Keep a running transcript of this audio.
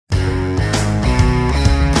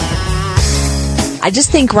I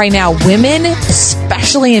just think right now, women,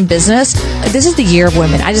 especially in business, this is the year of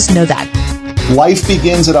women. I just know that. Life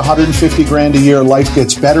begins at 150 grand a year. Life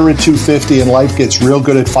gets better at 250 and life gets real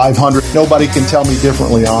good at 500. Nobody can tell me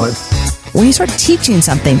differently on it. When you start teaching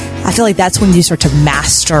something, I feel like that's when you start to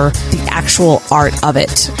master the actual art of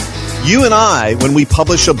it. You and I, when we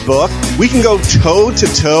publish a book, we can go toe to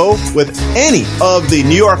toe with any of the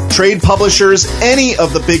New York trade publishers, any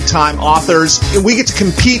of the big time authors. And we get to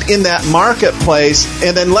compete in that marketplace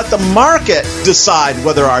and then let the market decide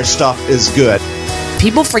whether our stuff is good.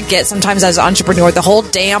 People forget sometimes as an entrepreneur, the whole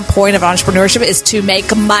damn point of entrepreneurship is to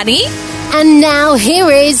make money. And now here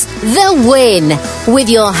is The Win with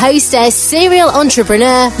your hostess, serial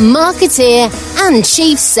entrepreneur, marketeer, and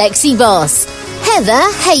chief sexy boss, Heather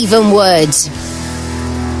Havenwood.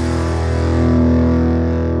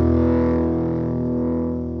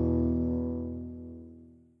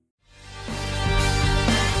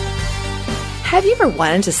 Have you ever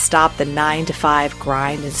wanted to stop the 9-to-5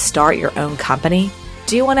 grind and start your own company?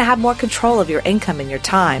 Do you want to have more control of your income and your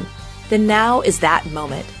time? Then now is that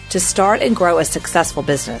moment to start and grow a successful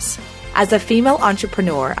business. As a female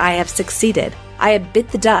entrepreneur, I have succeeded. I have bit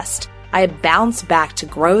the dust. I have bounced back to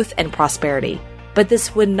growth and prosperity. But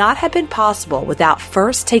this would not have been possible without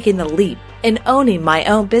first taking the leap and owning my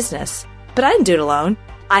own business. But I didn't do it alone.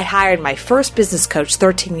 I hired my first business coach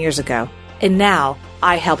 13 years ago. And now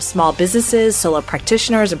I help small businesses, solo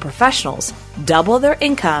practitioners, and professionals double their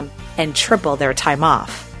income and triple their time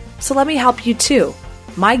off. So let me help you too.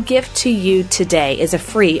 My gift to you today is a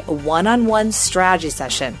free one-on-one strategy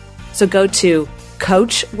session. So go to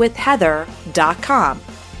coachwithheather.com,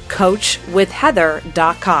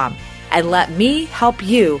 coachwithheather.com, and let me help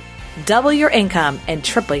you double your income and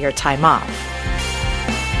triple your time off.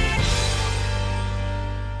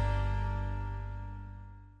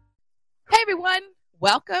 Hey everyone.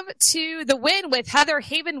 Welcome to The Win with Heather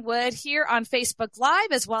Havenwood here on Facebook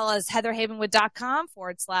Live, as well as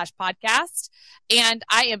heatherhavenwood.com/podcast. And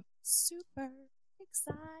I am super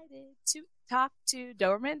excited to talk to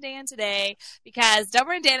Doberman Dan today because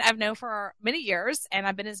Doberman Dan I've known for many years, and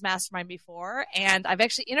I've been his mastermind before. And I've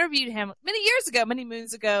actually interviewed him many years ago, many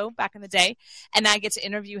moons ago, back in the day. And I get to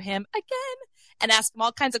interview him again and ask him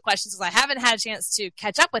all kinds of questions because I haven't had a chance to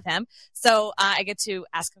catch up with him. So I get to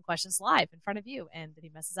ask him questions live in front of you. And if he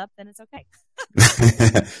messes up, then it's okay.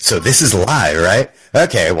 So this is live, right?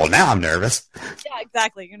 Okay, well, now I'm nervous. Yeah,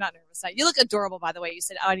 exactly. You're not nervous. You look adorable, by the way. You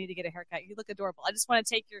said, I need to get a haircut. You look adorable. I just want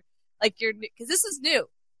to take because this is new.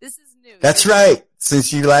 This is new. That's right.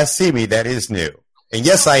 Since you last see me, that is new. And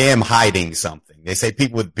yes, I am hiding something. They say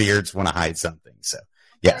people with beards want to hide something. So,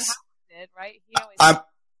 yes. Did, right?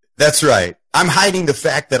 That's right. I'm hiding the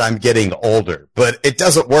fact that I'm getting older, but it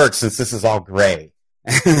doesn't work since this is all gray.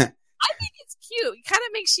 I think it's cute. It kind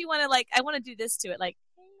of makes you want to I want to do this to it.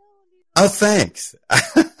 Oh, thanks.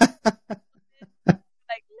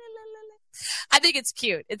 I think it's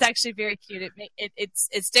cute. It's actually very cute.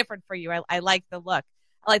 It's different for you. I like the look.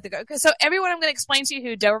 I like the go. So everyone, I'm going to explain to you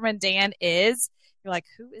who Doberman Dan is. You're like,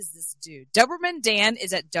 who is this dude? Doberman Dan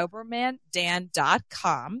is at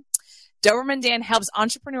dobermandan.com. Doberman Dan helps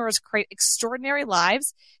entrepreneurs create extraordinary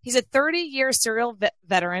lives. He's a 30-year serial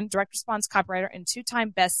veteran, direct response copywriter, and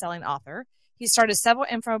 2-time best-selling author. He started several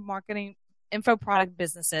info product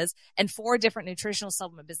businesses and 4 different nutritional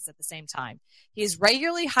supplement businesses at the same time. He is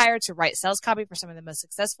regularly hired to write sales copy for some of the most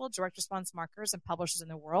successful direct response marketers and publishers in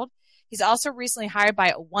the world. He's also recently hired by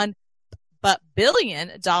a $1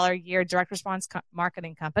 billion a year direct response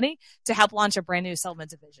marketing company to help launch a brand new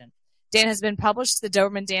supplement division. Dan has been published the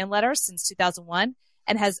Doberman Dan letter since 2001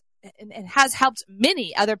 and has helped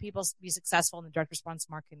many other people be successful in the direct response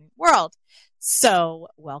marketing world. So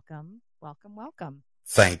welcome.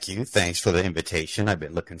 Thank you. Thanks for the invitation. I've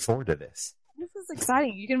been looking forward to this. This is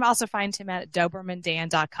exciting. You can also find him at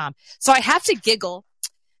dobermandan.com. So I have to giggle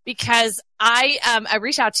because I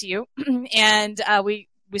reached out to you and we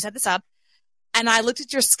set this up and I looked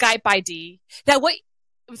at your Skype ID. Now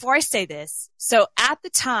before I say this, so at the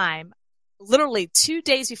time, literally 2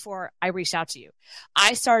 days before I reached out to you,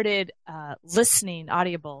 I started listening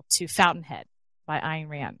Audible to Fountainhead by Ayn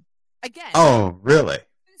Rand. Again. Oh, really?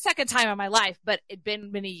 Second time in my life, but it'd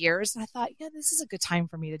been many years. And I thought, yeah, this is a good time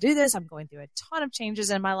for me to do this. I'm going through a ton of changes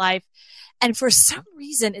in my life. And for some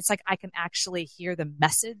reason, it's like I can actually hear the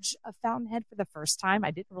message of Fountainhead for the first time. I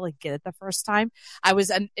didn't really get it the first time. I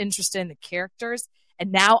was interested in the characters,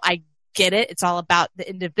 and now I get it. It's all about the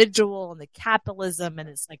individual and the capitalism, and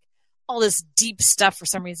it's like all this deep stuff for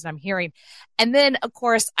some reason I'm hearing. And then, of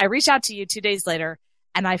course, I reached out to you 2 days later,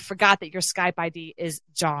 and I forgot that your Skype ID is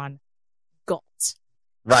John Galt.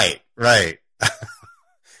 Right.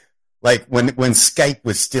 Like when Skype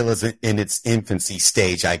was still in its infancy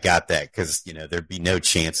stage, I got that because, there'd be no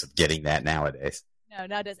chance of getting that nowadays. No,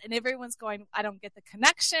 nowadays. And everyone's going, I don't get the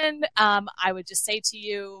connection. I would just say to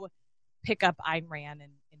you, pick up Ayn Rand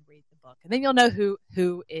and read the book. And then you'll know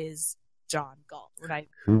who is John Galt. Right?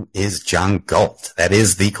 Who is John Galt? That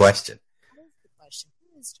is the question. That is the question.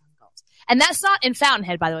 Who is John Galt? And that's not in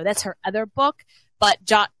Fountainhead, by the way. That's her other book. But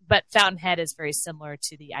Fountainhead is very similar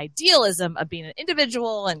to the idealism of being an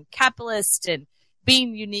individual and capitalist and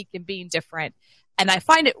being unique and being different. And I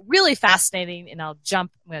find it really fascinating, and I'm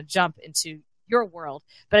going to jump into your world,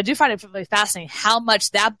 but I do find it really fascinating how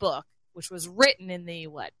much that book, which was written in the,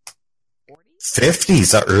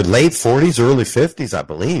 50s or late 40s, early 50s, I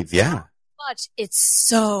believe. Yeah. How much it's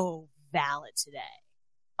so valid today.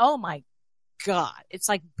 Oh my God. It's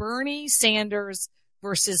like Bernie Sanders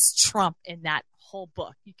versus Trump in that whole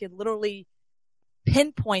book. You can literally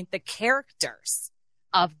pinpoint the characters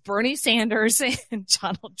of Bernie Sanders and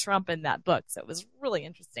Donald Trump in that book. So it was really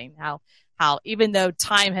interesting how even though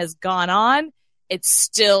time has gone on, it's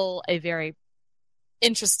still a very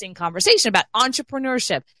interesting conversation about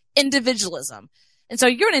entrepreneurship, individualism. And so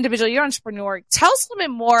you're an individual, you're an entrepreneur. Tell us a little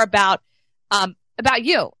bit more about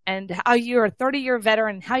you and how you're a 30-year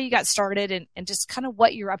veteran, how you got started, and just kind of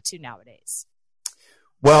what you're up to nowadays.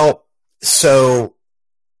 Well, so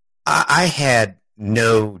I had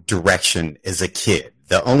no direction as a kid.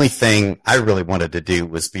 The only thing I really wanted to do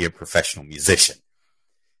was be a professional musician.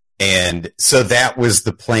 And so that was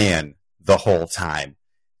the plan the whole time,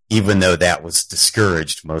 even though that was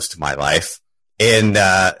discouraged most of my life. And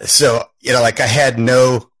so, I had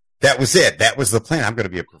that was it. That was the plan. I'm going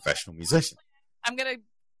to be a professional musician. I'm going to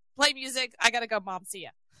play music. I got to go, Mom. See ya.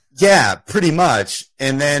 Yeah, pretty much.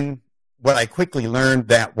 And then what I quickly learned,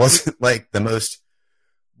 that wasn't like the most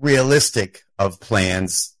realistic of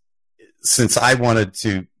plans, since I wanted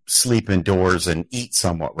to sleep indoors and eat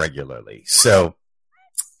somewhat regularly. So,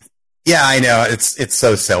 yeah, I know it's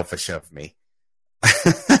so selfish of me.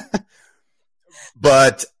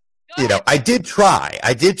 But, I did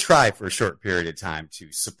try for a short period of time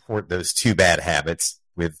to support those two bad habits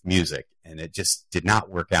with music, and it just did not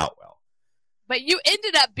work out well. But you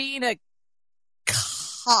ended up being a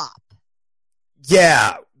cop.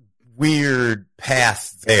 Yeah, weird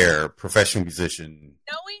path there, professional musician.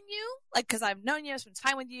 Knowing you, because I've known you, spent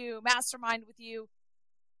time with you, mastermind with you,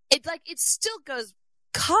 it still goes,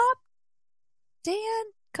 cop, Dan,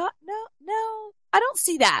 cop, no, I don't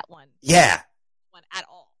see that one. Yeah. One at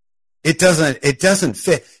all. It doesn't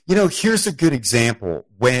fit. Here's a good example.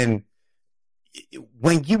 When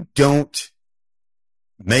you don't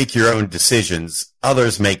make your own decisions,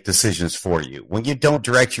 others make decisions for you. When you don't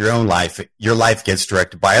direct your own life, your life gets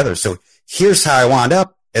directed by others. So here's how I wound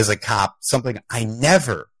up as a cop, something I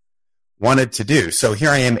never wanted to do. So here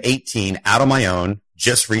I am, 18, out on my own,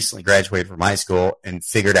 just recently graduated from high school, and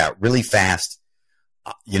figured out really fast,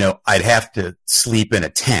 I'd have to sleep in a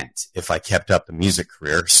tent if I kept up the music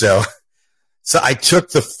career. So I took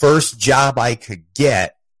the first job I could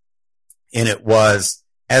get, and it was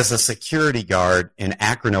as a security guard in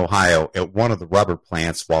Akron, Ohio, at one of the rubber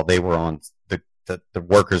plants while they were on the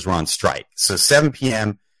workers were on strike. So 7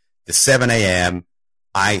 p.m. to 7 a.m.,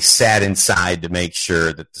 I sat inside to make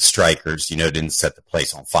sure that the strikers, didn't set the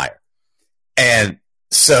place on fire. And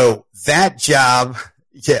so that job,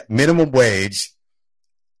 minimum wage.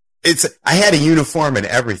 I had a uniform and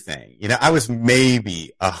everything. I was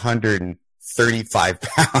maybe 135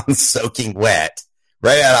 pounds soaking wet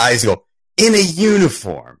right out of high school in a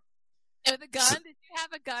uniform. And with a gun? Did you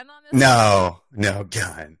have a gun on this? No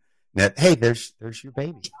gun. Now, hey, there's your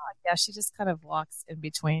baby. Oh, yeah, she just kind of walks in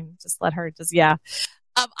between. Just let her yeah.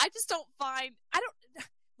 I just don't find,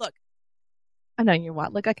 look, I know you're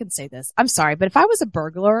what, look, I can say this. I'm sorry, but if I was a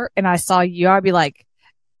burglar and I saw you, I'd be like,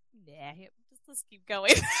 nah, let's keep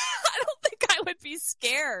going. I don't think I would be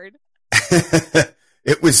scared.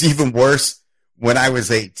 It was even worse when I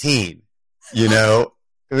was 18. It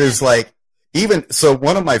was like, so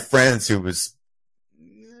one of my friends who was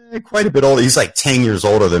quite a bit older, he's like 10 years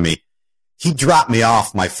older than me, he dropped me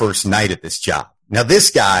off my first night at this job. Now,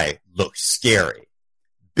 this guy looked scary.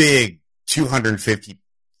 Big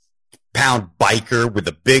 250-pound biker with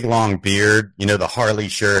a big long beard, the Harley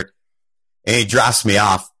shirt, and he drops me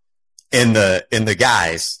off. And the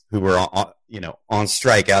guys who were on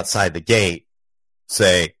strike outside the gate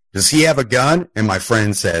say, "Does he have a gun?" And my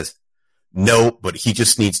friend says, "No, but he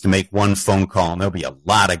just needs to make one phone call, and there'll be a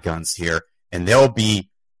lot of guns here, and they'll be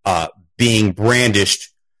being brandished.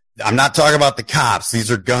 I'm not talking about the cops.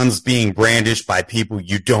 These are guns being brandished by people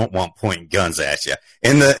you don't want pointing guns at you."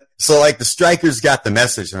 And so the strikers got the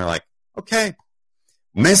message, and they're like, "Okay."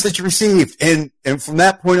 Message received. And from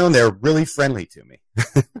that point on, they're really friendly to me.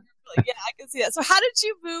 Yeah, I can see that. So how did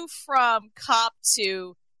you move from cop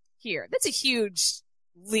to here? That's a huge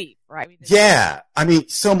leap, right? Yeah. I mean,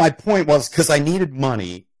 so my point was because I needed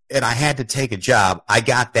money and I had to take a job, I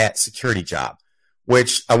got that security job,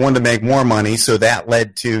 which I wanted to make more money. So that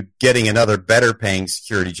led to getting another better paying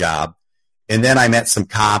security job. And then I met some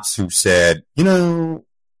cops who said,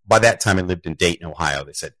 by that time I lived in Dayton, Ohio.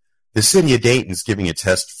 They said, the city of Dayton's giving a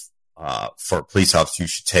test for a police officer you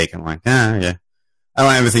should take. And I'm like, yeah. I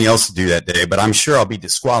don't have anything else to do that day, but I'm sure I'll be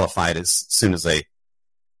disqualified as soon as they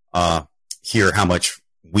hear how much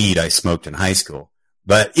weed I smoked in high school.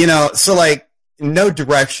 But, so like no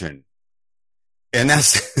direction. And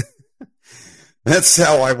that's that's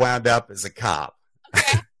how I wound up as a cop.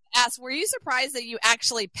 Okay. Were you surprised that you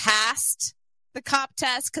actually passed the cop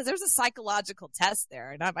test? Because there's a psychological test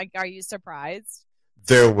there. And I'm like, are you surprised?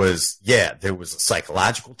 There was a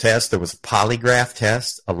psychological test. There was a polygraph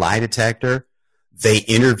test, a lie detector. They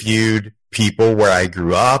interviewed people where I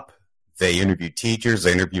grew up. They interviewed teachers.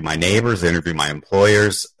 They interviewed my neighbors. They interviewed my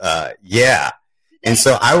employers. Yeah. And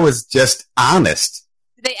so I was just honest.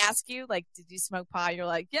 Did they ask you, like, did you smoke pot? You're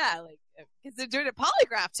like, yeah, like, because they're doing a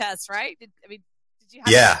polygraph test, right? Did you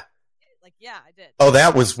have Yeah. Like, yeah, I did. Oh,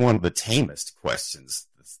 that was one of the tamest questions,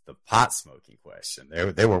 the pot smoking question.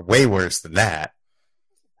 They were way worse than that.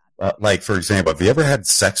 Like, for example, have you ever had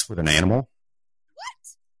sex with an animal?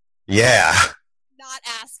 What? Yeah. Not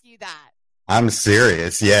ask you that. I'm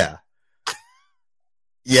serious. Yeah.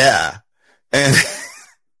 Yeah. And,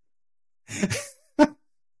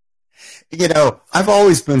 I've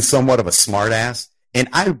always been somewhat of a smartass, and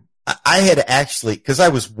I had actually, because I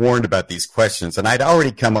was warned about these questions, and I'd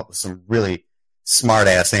already come up with some really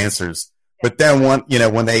smartass answers. But then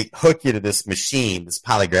when they hook you to this machine, this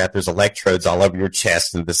polygraph, there's electrodes all over your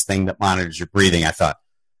chest and this thing that monitors your breathing. I thought,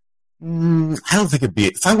 I don't think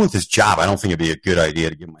if I want this job, I don't think it'd be a good idea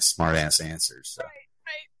to give my smart ass answers. So. Right.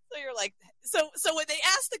 So you're like, so when they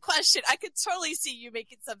asked the question, I could totally see you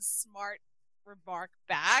making some smart remark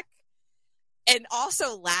back and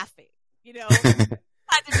also laughing, had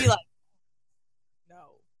to be like,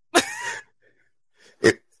 no.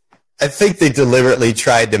 I think they deliberately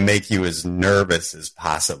tried to make you as nervous as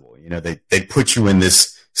possible. They put you in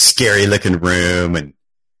this scary looking room and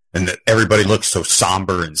everybody looks so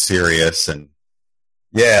somber and serious, and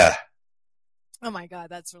yeah. Oh my God,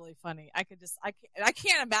 that's really funny. I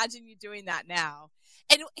can't imagine you doing that now.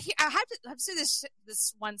 And I have to say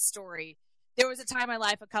this one story. There was a time in my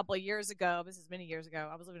life a couple of years ago. This is many years ago.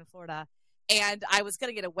 I was living in Florida, and I was going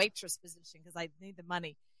to get a waitress position because I need the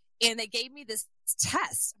money. And they gave me this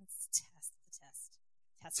test.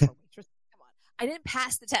 Test for waitress. Come on. I didn't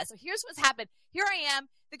pass the test. So here's what's happened. Here I am.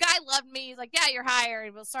 The guy loved me. He's like, yeah, you're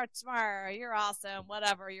hired. We'll start tomorrow. You're awesome.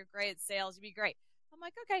 Whatever. You're great at sales. You'll be great. I'm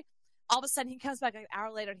like, okay. All of a sudden, he comes back an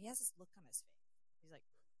hour later, and he has this look on his face. He's like,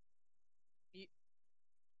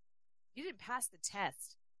 you didn't pass the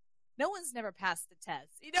test. No one's never passed the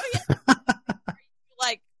test.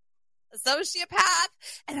 Like, a sociopath?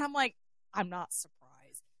 And I'm like, I'm not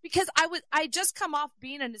surprised. Because I just come off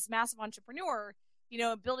being this massive entrepreneur,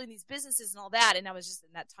 building these businesses and all that. And I was just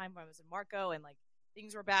in that time when I was in Marco and like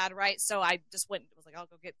things were bad, right? So I just was like, I'll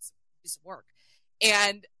go do some work.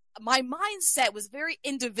 And my mindset was very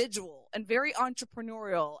individual and very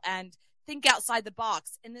entrepreneurial and think outside the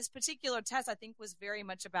box. And this particular test, I think, was very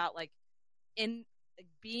much about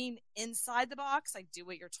being inside the box, like do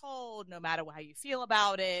what you're told, no matter how you feel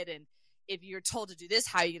about it. And if you're told to do this,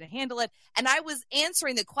 how are you going to handle it? And I was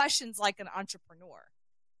answering the questions like an entrepreneur.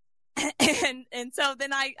 And so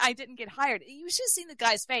then I didn't get hired. You should have seen the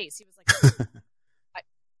guy's face. He was like,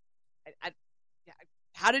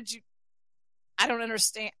 how did you, I don't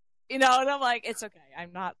understand, and I'm like, it's okay.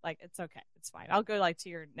 I'm not like, it's okay. It's fine. I'll go like to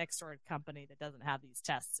your next door company that doesn't have these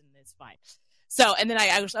tests and it's fine. So, and then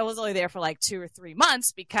I was only there for like 2 or 3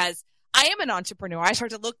 months because I am an entrepreneur. I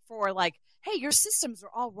started to look for like, hey, your systems are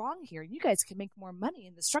all wrong here. You guys can make more money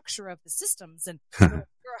in the structure of the systems, and you're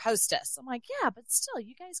a hostess. I'm like, yeah, but still,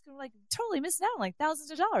 you guys can like totally miss out on like thousands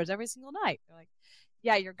of dollars every single night. They're like,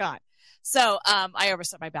 yeah, you're gone. So I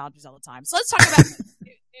overstep my boundaries all the time. So let's talk about what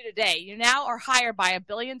you do today. You now are hired by $1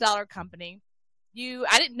 billion company.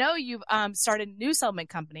 I didn't know you've started a new settlement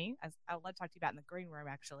company. I'll talk to you about in the green room,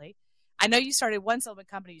 actually. I know you started one settlement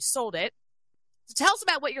company. You sold it. So tell us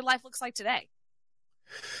about what your life looks like today.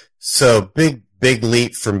 So big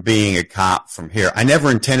leap from being a cop from here. I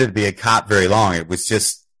never intended to be a cop very long. It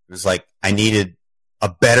was like I needed a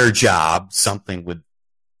better job, something with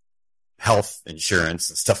health insurance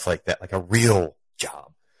and stuff like that, like a real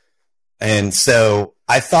job. And so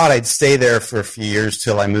I thought I'd stay there for a few years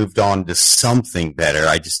till I moved on to something better.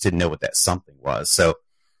 I just didn't know what that something was. So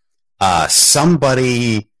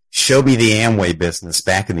somebody showed me the Amway business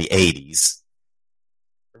back in the 80s.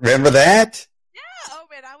 Remember that? Yeah. Oh,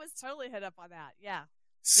 man, I was totally hit up on that. Yeah.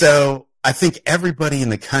 So I think everybody in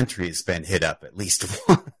the country has been hit up at least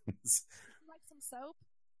once. Like some soap?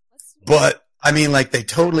 But, I mean, like, they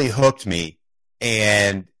totally hooked me.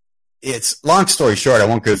 And it's, long story short, I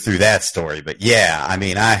won't go through that story. But, yeah, I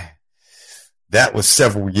mean, that was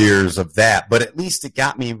several years of that. But at least it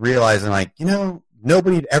got me realizing, like, you know,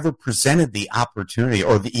 nobody had ever presented the opportunity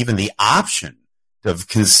or even the option of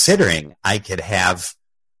considering I could have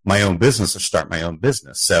my own business or start my own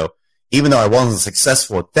business. So even though I wasn't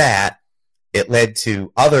successful at that, it led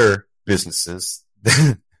to other businesses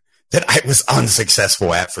that I was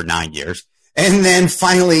unsuccessful at for 9 years. And then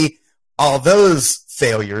finally, all those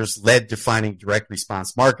failures led to finding direct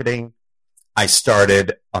response marketing. I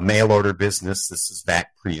started a mail order business. This is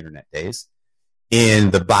back pre-internet days in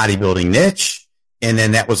the bodybuilding niche. And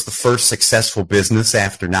then that was the first successful business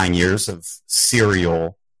after 9 years of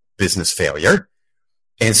serial business failure.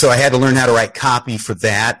 And so I had to learn how to write copy for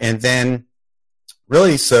that. And then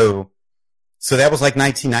really, so that was like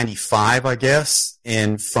 1995, I guess.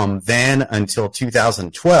 And from then until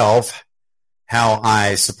 2012, how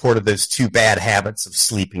I supported those two bad habits of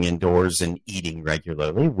sleeping indoors and eating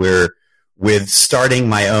regularly, with starting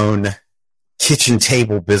my own kitchen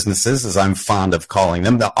table businesses, as I'm fond of calling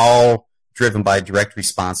them, they're all driven by direct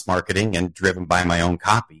response marketing and driven by my own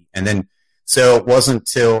copy. And then, so it wasn't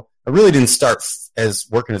till I really didn't start as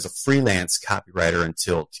working as a freelance copywriter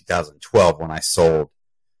until 2012 when I sold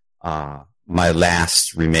my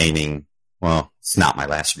last remaining, well, it's not my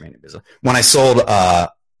last remaining business. When I sold a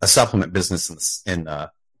supplement business in the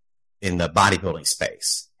bodybuilding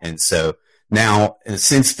space. And so now,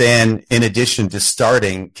 since then, in addition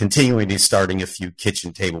to continuing to starting a few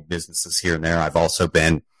kitchen table businesses here and there, I've also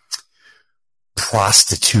been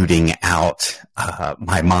prostituting out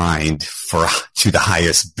my mind to the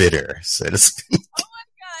highest bidder, so to speak. Oh my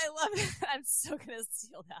God, I love it. I'm so gonna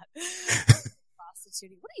steal that.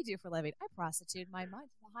 Prostituting. What do you do for a living? I prostitute my mind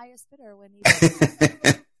to the highest bidder when he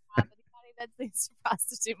anybody that thinks to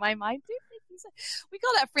prostitute my mind. We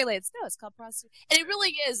call that freelance. No, it's called prostitute, and it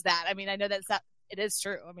really is that. I mean, I know that's not. It is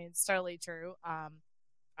true. I mean, it's totally true. I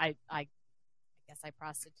guess I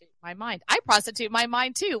prostitute my mind. I prostitute my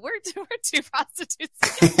mind too. We're two prostitutes.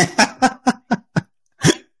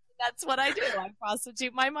 That's what I do. I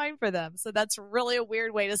prostitute my mind for them. So that's really a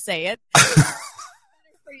weird way to say it.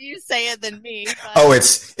 For you say it than me. But, oh,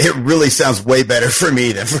 it really sounds way better for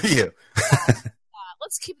me than for you.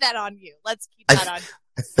 Let's keep that on you. Let's keep that on you.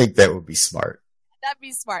 I think that would be smart. That'd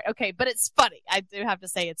be smart. Okay, but it's funny. I do have to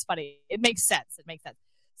say it's funny. It makes sense.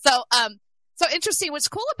 So interesting. What's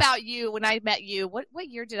cool about you when I met you, what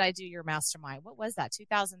year did I do your mastermind? What was that,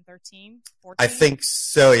 2013, 14? I think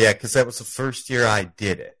so, yeah, because that was the first year I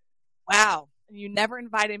did it. Wow. And you never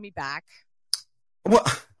invited me back. Well,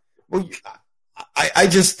 I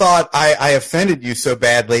just thought I offended you so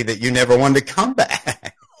badly that you never wanted to come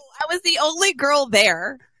back. I was the only girl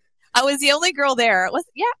there. I was the only girl there. I was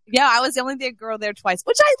the only girl there twice,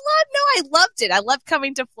 which I loved. No, I loved it. I loved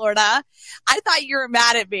coming to Florida. I thought you were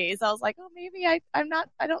mad at me. So I was like, oh, maybe I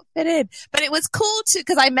don't fit in. But it was cool too,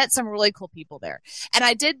 because I met some really cool people there. And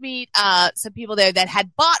I did meet some people there that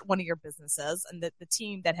had bought one of your businesses and the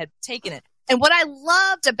team that had taken it. And what I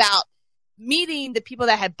loved about meeting the people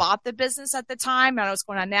that had bought the business at the time, I don't know what's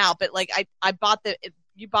going on now, but like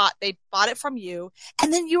they bought it from you,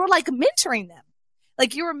 and then you were like mentoring them.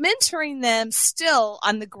 Like you were mentoring them still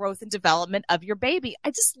on the growth and development of your baby. I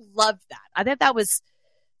just loved that. I thought that was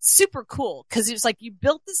super cool because it was like you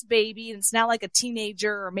built this baby and it's now like a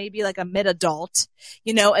teenager or maybe like a mid-adult,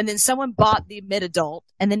 and then someone bought the mid-adult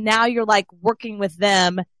and then now you're like working with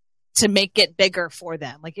them to make it bigger for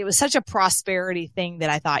them. Like it was such a prosperity thing that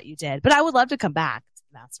I thought you did. But I would love to come back to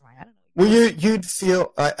the mastermind. I don't know. Well, you'd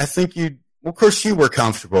feel, I think well, of course you were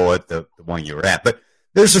comfortable at the one you were at, but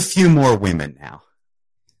there's a few more women now.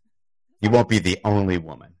 You won't be the only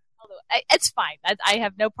woman. It's fine. I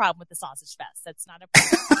have no problem with the sausage fest. That's not a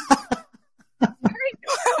problem. Very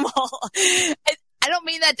normal. I don't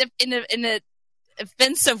mean that in a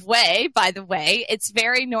offensive way, by the way. It's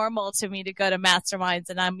very normal to me to go to masterminds,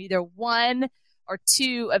 and I'm either one or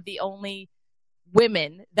two of the only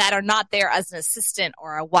women that are not there as an assistant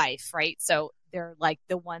or a wife, right? So they're like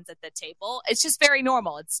the ones at the table. It's just very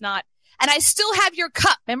normal. It's not. And I still have your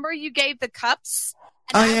cup. Remember you gave the cups?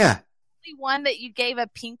 And yeah. One that you gave a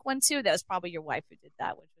pink one to, that was probably your wife who did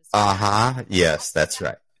that, which was yes, that's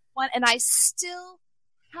right. One, and I still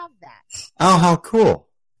have that. Oh, how cool.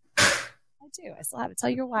 I do. I still have it. Tell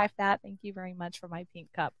your wife that. Thank you very much for my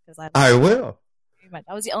pink cup because I will. Very much.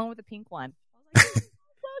 I was the only one with a pink one. I was like, look,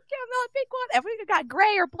 I'm not a pink one. Everybody got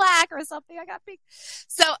gray or black or something. I got pink.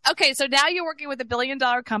 So, okay. So now you're working with $1 billion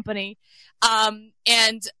company.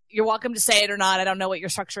 And you're welcome to say it or not. I don't know what your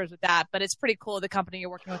structure is with that, but it's pretty cool. The company you're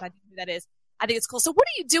working with, I think who that is. I think it's cool. So what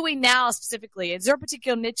are you doing now specifically? Is there a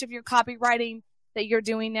particular niche of your copywriting that you're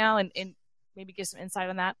doing now? And maybe give some insight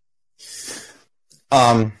on that.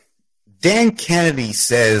 Dan Kennedy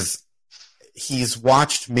says he's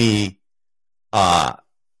watched me, like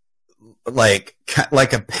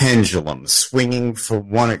a pendulum swinging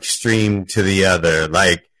from one extreme to the other.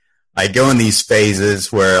 Like I go in these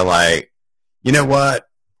phases where like, you know what?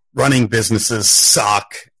 Running businesses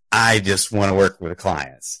suck. I just want to work with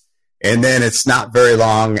clients. And then it's not very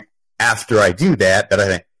long after I do that I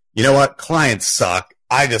think, you know what? Clients suck.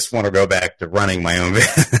 I just want to go back to running my own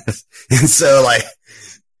business. And so like,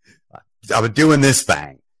 I was doing this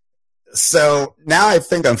thing. So now I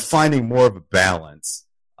think I'm finding more of a balance.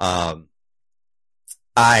 I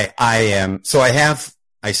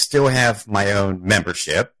still have my own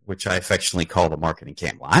membership, which I affectionately call the Marketing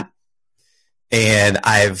Camelot. And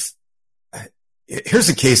here's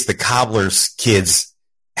a case, the cobbler's kids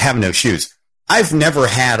have no shoes. I've never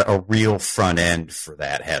had a real front end for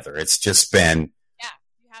that, Heather. It's just been. Yeah,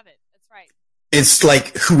 you have it. That's right. It's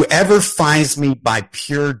like whoever finds me by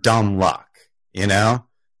pure dumb luck, you know,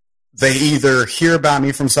 they either hear about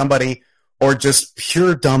me from somebody or just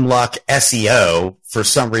pure dumb luck SEO. For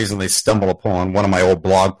some reason, they stumble upon one of my old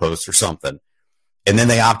blog posts or something. And then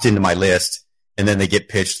they opt into my list and then they get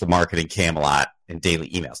pitched the Marketing Camelot and daily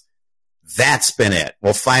emails. That's been it.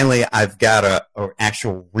 Well, finally, I've got a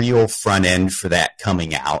actual real front end for that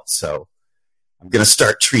coming out. So I'm going to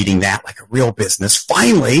start treating that like a real business.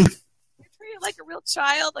 Finally. You're treating it like a real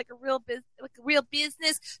child, like a real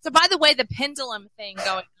business. So by the way, the pendulum thing going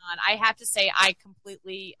on, I have to say I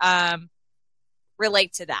completely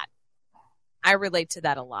relate to that. I relate to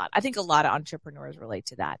that a lot. I think a lot of entrepreneurs relate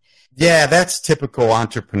to that. Yeah, that's typical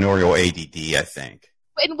entrepreneurial ADD, I think.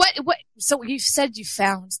 And what, so you said you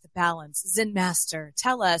found the balance. Zen Master,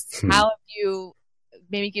 tell us, how have you,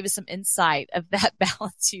 maybe give us some insight of that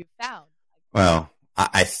balance you found? Well,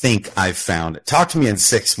 I think I've found it. Talk to me in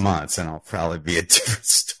 6 months and I'll probably be a different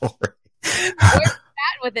story. Where's you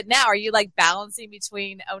at with it now? Are you like balancing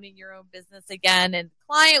between owning your own business again and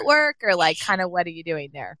client work, or like kind of what are you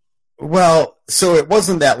doing there? Well, so it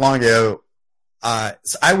wasn't that long ago.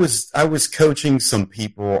 So I was coaching some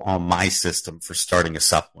people on my system for starting a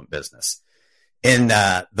supplement business. And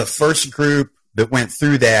the first group that went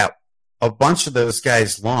through that, a bunch of those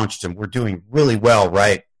guys launched and were doing really well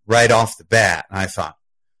right off the bat. And I thought,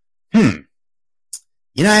 I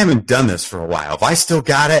haven't done this for a while. Have I still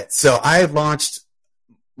got it? So I launched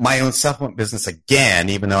my own supplement business again,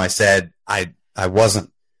 even though I said I wasn't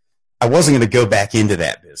going to go back into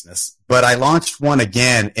that business, but I launched one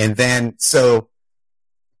again. And then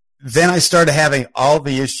I started having all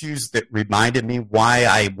the issues that reminded me why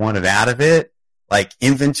I wanted out of it, like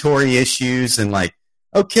inventory issues and like,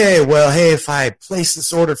 okay, well, hey, if I place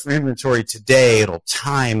this order for inventory today, it'll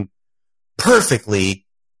time perfectly.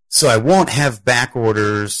 So I won't have back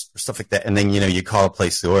orders or stuff like that. And then, you call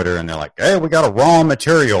place the order and they're like, hey, we got a raw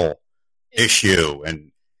material issue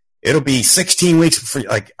and it'll be 16 weeks before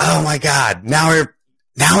you're like, oh my God, now I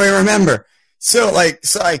remember. So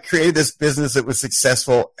I created this business that was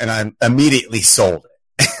successful and I immediately sold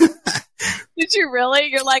it. Did you really?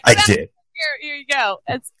 You're like, I did. Here you go.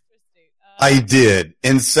 That's interesting. I did.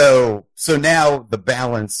 And so now the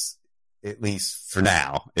balance, at least for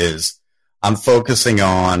now, is I'm focusing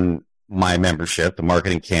on my membership, the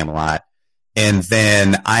Marketing Camelot. And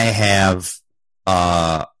then I have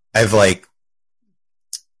like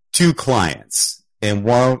 2 clients, and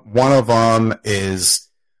one of them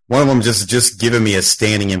just giving me a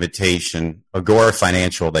standing invitation. Agora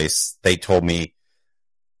Financial, they told me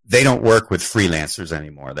they don't work with freelancers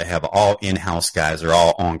anymore. They have all in-house guys. They're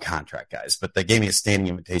all on contract guys, but they gave me a standing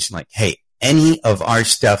invitation like, hey, any of our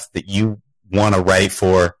stuff that you want to write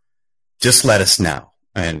for, just let us know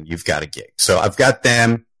and you've got a gig. So I've got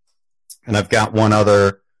them, and I've got one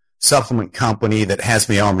other supplement company that has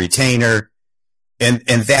me on retainer. And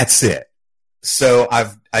that's it. So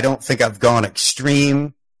I don't think I've gone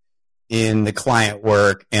extreme in the client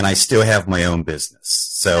work, and I still have my own business.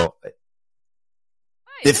 So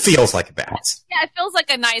it feels like a balance. Yeah, it feels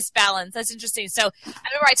like a nice balance. That's interesting. So I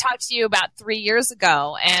remember I talked to you about 3 years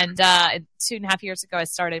ago, and 2.5 years ago I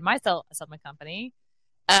started my supplement company,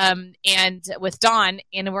 and with Dawn,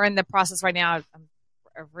 and we're in the process right now.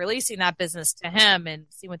 of releasing that business to him and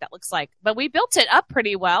seeing what that looks like. But we built it up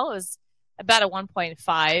pretty well. It was about a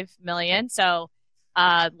 1.5 million. So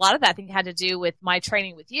a lot of that I think had to do with my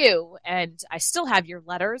training with you. And I still have your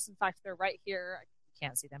letters. In fact, they're right here. You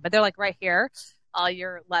can't see them, but they're like right here. All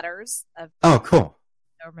your letters of cool.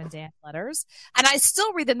 Doberman Dan letters. And I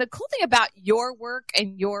still read them. The cool thing about your work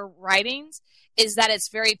and your writings is that it's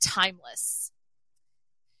very timeless.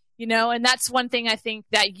 You know, and that's one thing I think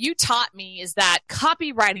that you taught me is that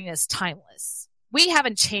copywriting is timeless. We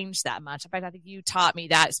haven't changed that much. In fact, I think you taught me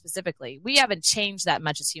that specifically. We haven't changed that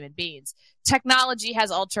much as human beings. Technology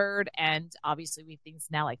has altered, and obviously we have things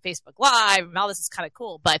now like Facebook Live, and all this is kind of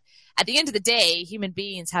cool. But at the end of the day, human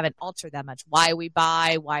beings haven't altered that much. Why we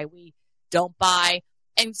buy, why we don't buy.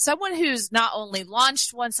 And someone who's not only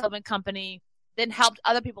launched one supplement company, then helped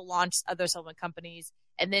other people launch other supplement companies,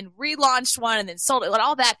 and then relaunched one and then sold it, and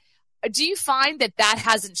all that. Do you find that that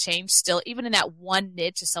hasn't changed still, even in that one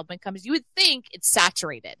niche of supplement companies? You would think it's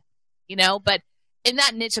saturated, you know, but in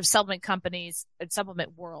that niche of supplement companies and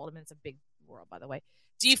supplement world, I mean, it's a big world, by the way.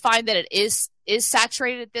 Do you find that it is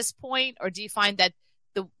saturated at this point, or do you find that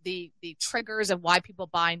the triggers of why people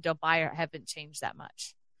buy and don't buy haven't changed that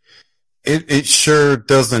much? It sure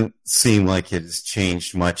doesn't seem like it has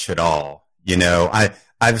changed much at all. You know,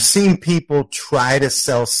 I've seen people try to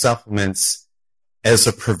sell supplements as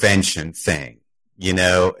a prevention thing, you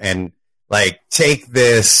know, and like take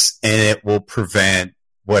this and it will prevent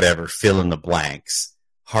whatever, fill in the blanks,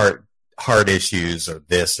 heart issues or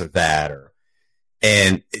this or that,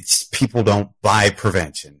 and it's people don't buy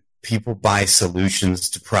prevention. People buy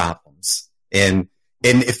solutions to problems. And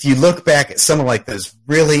if you look back at some of like those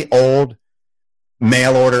really old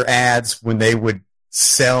mail order ads when they would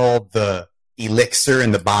sell the elixir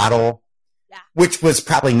in the bottle, which was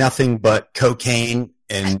probably nothing but cocaine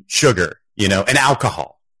and sugar, you know, and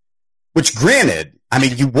alcohol, which granted, I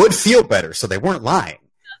mean, you would feel better. So they weren't lying.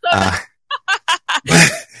 That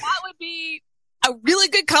would be a really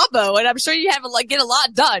good combo. And I'm sure you have get a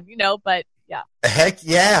lot done, you know, but yeah. Heck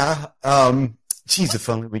yeah. Geez, if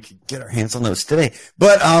only we could get our hands on those today.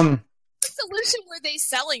 But, what solution were they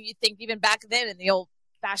selling, you think, even back then in the old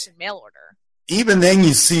fashioned mail order? Even then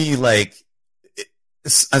you see like,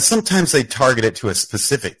 sometimes they target it to a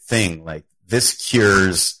specific thing, like this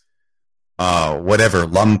cures whatever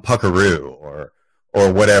lumpuckaroo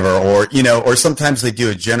or whatever, or you know, or sometimes they do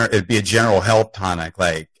it'd be a general health tonic,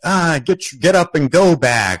 like get up and go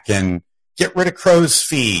back and get rid of crow's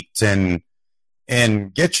feet and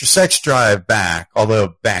get your sex drive back.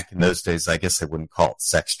 Although back in those days, I guess they wouldn't call it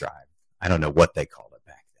sex drive. I don't know what they called it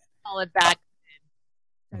back then. Call it back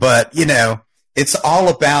then. But you know. It's all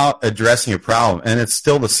about addressing a problem, and it's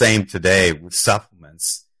still the same today with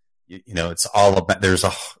supplements. You know, it's all about,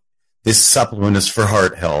 this supplement is for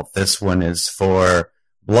heart health. This one is for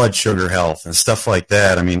blood sugar health and stuff like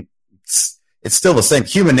that. I mean, it's still the same.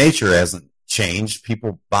 Human nature hasn't changed.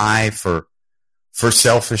 People buy for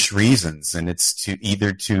selfish reasons, and it's to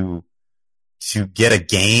either to get a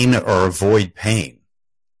gain or avoid pain.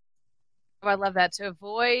 Oh, I love that. To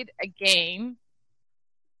avoid a gain.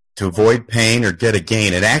 To avoid pain or get a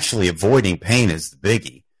gain. And actually avoiding pain is the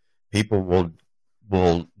biggie. People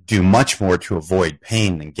will do much more to avoid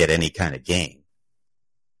pain than get any kind of gain.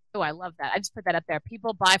 Oh, I love that. I just put that up there.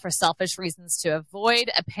 People buy for selfish reasons to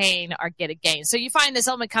avoid a pain or get a gain. So you find the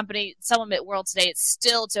supplement world today, it's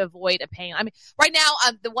still to avoid a pain. I mean, right now,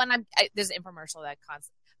 there's an infomercial that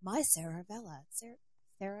constant. My Saravella,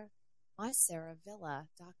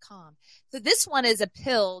 mysaravilla.com. So this one is a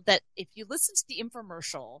pill that if you listen to the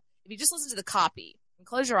infomercial, if you just listen to the copy and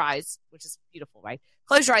close your eyes, which is beautiful, right?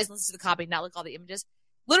 Close your eyes and listen to the copy, not look at all the images.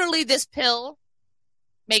 Literally, this pill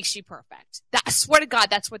makes you perfect. I swear to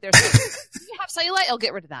God, that's what they're saying. Do you have cellulite? It'll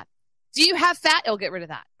get rid of that. Do you have fat? It'll get rid of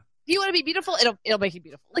that. Do you want to be beautiful? It'll make you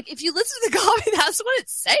beautiful. Like if you listen to the copy, that's what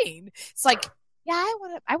it's saying. It's like, yeah,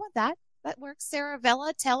 I want that. That works.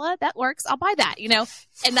 Saravella, Tella, that works. I'll buy that, you know?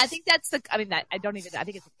 And I think I think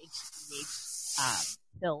it's an HGH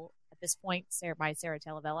pill at this point, by Sarah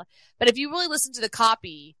Tellavella. But if you really listen to the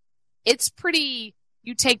copy, it's pretty,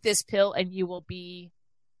 you take this pill and you will be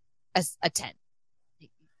a 10.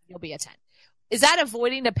 You'll be a 10. Is that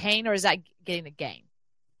avoiding the pain or is that getting the gain?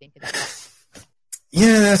 Think of that.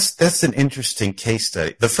 Yeah, that's an interesting case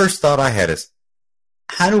study. The first thought I had is,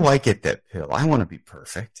 how do I get that pill? I want to be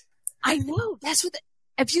perfect. I know. That's what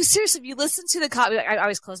if you listen to the copy, I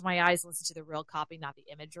always close my eyes and listen to the real copy, not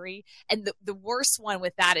the imagery. And the worst one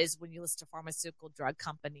with that is when you listen to pharmaceutical drug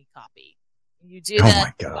company copy. You do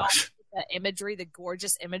the imagery, the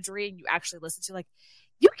gorgeous imagery, and you actually listen to like,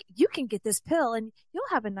 you can get this pill and you'll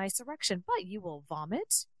have a nice erection, but you will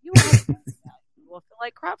vomit. You will will feel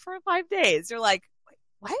like crap for 5 days. You're like, wait,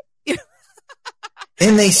 what?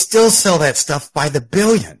 And they still sell that stuff by the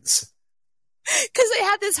billions. Because they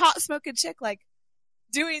had this hot smoking chick like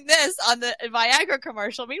doing this on the Viagra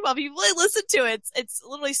commercial. Meanwhile, if you really listen to it, it's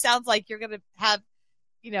literally sounds like you're going to have,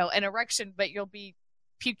 an erection, but you'll be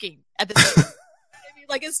puking at the same time. I mean,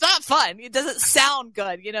 like, it's not fun. It doesn't sound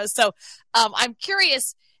good, So, I'm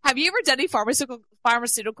curious, have you ever done any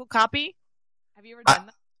pharmaceutical copy? Have you ever done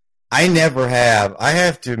that? I never have. I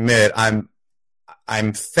have to admit,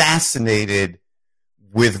 I'm fascinated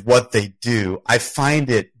with what they do. I find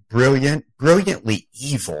it brilliantly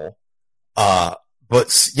evil,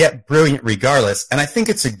 but yet brilliant regardless. And I think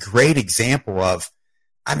it's a great example of,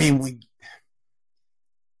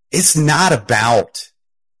 it's not about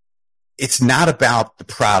the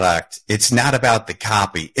product. It's not about the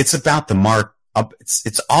copy. It's about the market.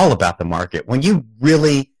 It's all about the market. When you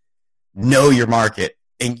really know your market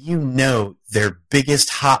and their biggest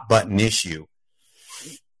hot button issue,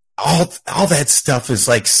 all that stuff is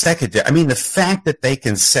like secondary. I mean, the fact that they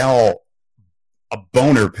can sell a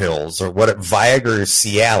boner pills or Viagra or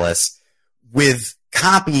Cialis with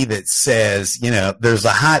copy that says, there's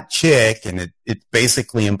a hot chick, and it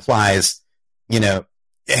basically implies,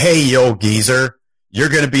 hey, yo, geezer, you're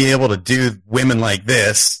going to be able to do women like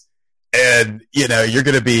this, and, you're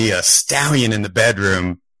going to be a stallion in the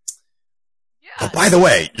bedroom. Yeah. But by the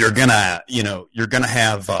way, you're going to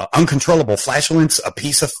have uncontrollable flatulence, a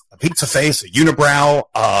pizza face, a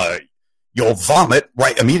unibrow, you'll vomit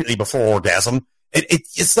right immediately before orgasm.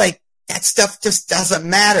 It's like that stuff just doesn't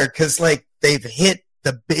matter because, like, they've hit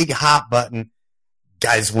the big hot button.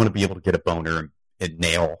 Guys want to be able to get a boner and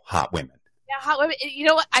nail hot women. Yeah, hot women. You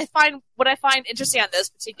know what I find interesting on those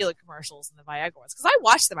particular commercials and the Viagra ones, because I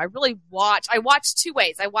watch them. I watch two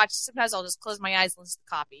ways. Sometimes I'll just close my eyes and listen to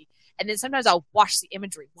the copy, and then sometimes I'll watch the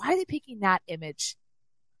imagery. Why are they picking that image?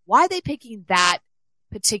 Why are they picking that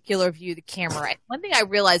particular view of the camera? And one thing I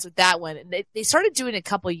realized with that one, and they started doing it a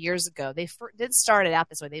couple of years ago. They didn't start it out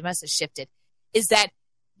this way. They must have shifted. Is that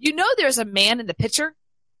there's a man in the picture,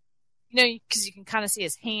 because you can kind of see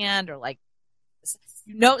his hand, or like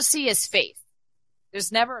you don't see his face.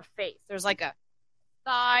 There's never a face. There's like a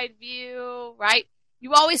side view, right?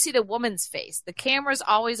 You always see the woman's face. The camera's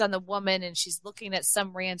always on the woman, and she's looking at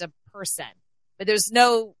some random person, but there's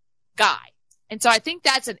no guy. And so I think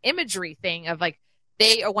that's an imagery thing of like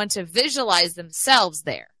they want to visualize themselves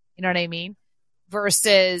there. You know what I mean?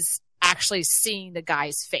 Versus actually seeing the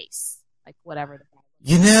guy's face, like whatever the guy.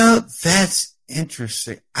 That's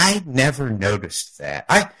interesting. I never noticed that.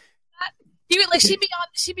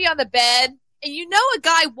 She'd be on the bed, and a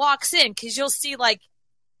guy walks in because you'll see like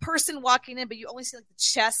person walking in, but you only see like the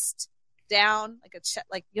chest down,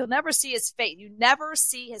 like you'll never see his face. You never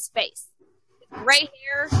see his face. Gray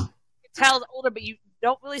hair, you can tell he's older, but you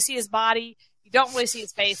don't really see his body. You don't really see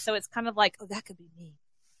his face, so it's kind of like, oh, that could be me.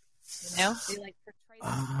 They like portray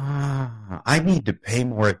that. I need to pay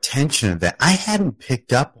more attention to that. I hadn't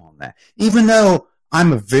picked up on that. Even though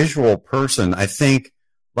I'm a visual person, I think,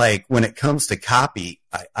 like, when it comes to copy,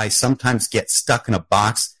 I sometimes get stuck in a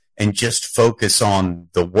box and just focus on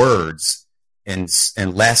the words and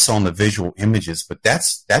less on the visual images. But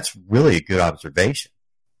that's really a good observation.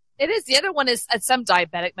 It is. The other one is some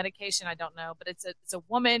diabetic medication. I don't know, but it's a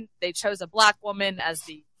woman. They chose a black woman as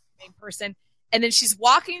the main person. And then she's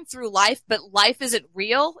walking through life, but life isn't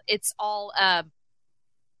real. It's all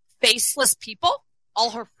faceless people,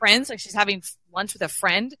 all her friends. Like she's having lunch with a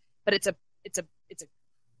friend, but it's a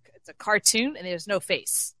cartoon, and there's no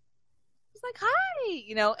face. She's like, "Hi,"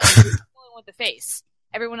 and she's the only one with the face.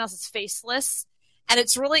 Everyone else is faceless, and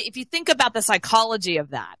it's really, if you think about the psychology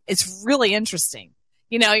of that, it's really interesting.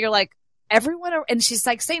 You're like, everyone, and she's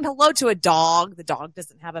like saying hello to a dog. The dog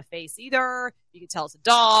doesn't have a face either. You can tell it's a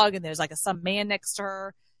dog, and there's like some man next to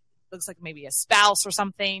her. Looks like maybe a spouse or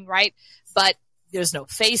something, right? But there's no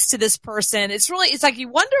face to this person. It's like you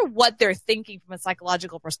wonder what they're thinking from a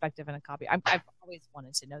psychological perspective in a copy. I've always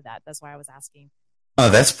wanted to know that. That's why I was asking. Oh,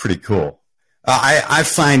 that's pretty cool. I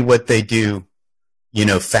find what they do,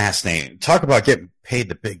 fascinating. Talk about getting paid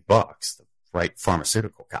the big bucks, the right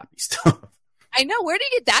pharmaceutical copy stuff. I know. Where do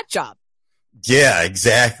you get that job? Yeah,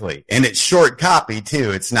 exactly. And it's short copy,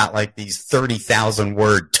 too. It's not like these 30,000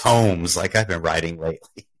 word tomes like I've been writing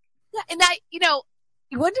lately. Yeah, and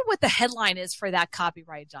you wonder what the headline is for that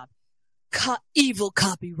copyright job. Evil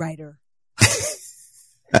copywriter.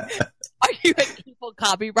 Are you an evil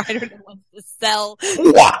copywriter that wants to sell?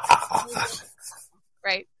 Wow.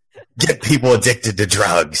 Right? Get people addicted to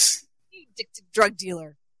drugs. You addicted drug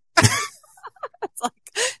dealer. It's like,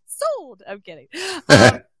 sold. I'm kidding.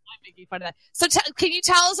 I'm making fun of that. So can you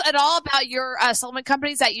tell us at all about your supplement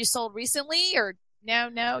companies that you sold recently, or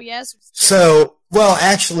no, yes? So, well,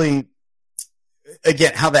 actually,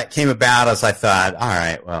 again, how that came about is I thought, all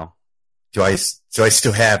right, well, do I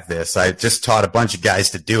still have this? I just taught a bunch of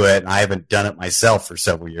guys to do it, and I haven't done it myself for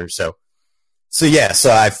several years. So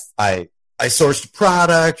I sourced a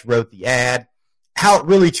product, wrote the ad. How it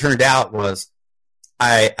really turned out was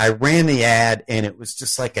I ran the ad, and it was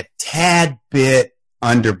just like a tad bit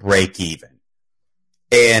under break even.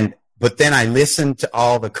 But then I listened to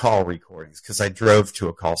all the call recordings because I drove to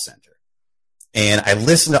a call center. And I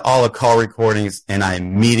listened to all the call recordings, and I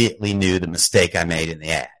immediately knew the mistake I made in the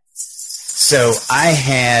ad. So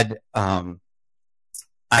I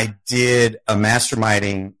did a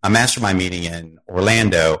mastermind meeting in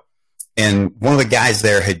Orlando, and one of the guys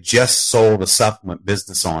there had just sold a supplement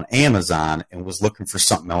business on Amazon and was looking for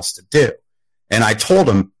something else to do. And I told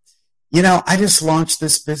him, I just launched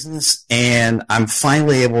this business, and I'm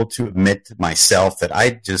finally able to admit to myself that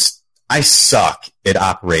I suck at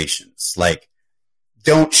operations. Like,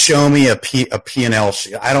 don't show me a P&L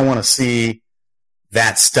sheet. I don't want to see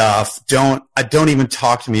that stuff. Don't even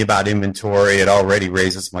talk to me about inventory. It already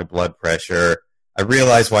raises my blood pressure. I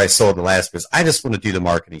realize why I sold the last business. I just want to do the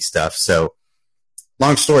marketing stuff. So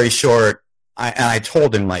long story short, I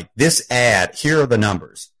told him, like, this ad, here are the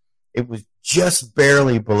numbers. It was just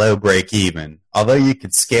barely below break even. Although you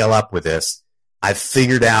could scale up with this, I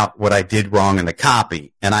figured out what I did wrong in the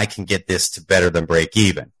copy, and I can get this to better than break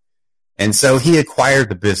even. And so he acquired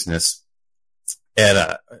the business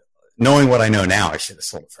at knowing what I know now, I should have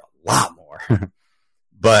sold it for a lot more.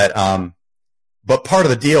 But part of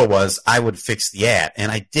the deal was I would fix the ad,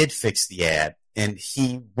 and I did fix the ad, and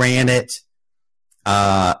he ran it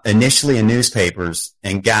initially in newspapers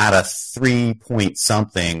and got a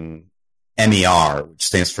 3-point-something MER, which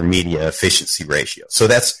stands for media efficiency ratio. So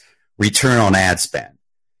that's return on ad spend,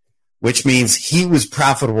 which means he was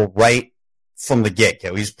profitable right from the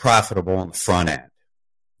get-go. He's profitable on the front end.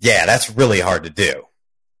 Yeah, that's really hard to do.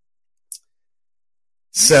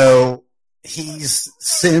 So he's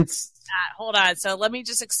since... Hold on. So let me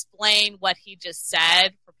just explain what he just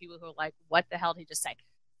said for people who are like, what the hell did he just say?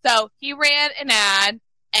 So he ran an ad,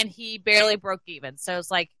 and he barely broke even. So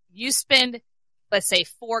it's like you spend, let's say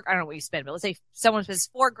I don't know what you spend, but let's say someone spends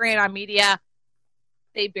 $4,000 on media,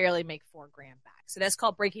 they barely make $4,000 back. So that's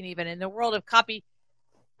called breaking even. In the world of copy,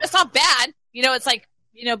 that's not bad. It's like,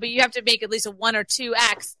 but you have to make at least a 1 or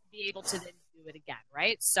 2x to be able to then do it again,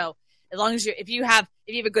 right? So as long as if you have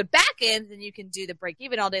a good back end, then you can do the break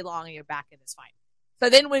even all day long, and your back end is fine. So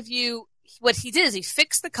then what he did is he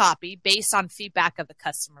fixed the copy based on feedback of the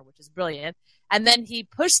customer, which is brilliant. And then he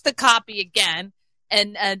pushed the copy again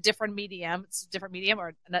in a different medium.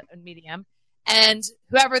 And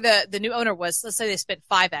whoever the new owner was, let's say they spent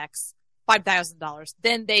 $5,000,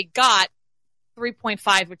 then they got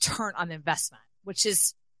 3.5 return on the investment, which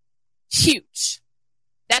is huge.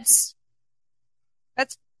 That's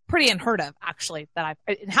pretty unheard of, actually. And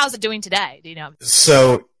how's it doing today? Do you know?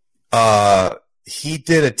 So he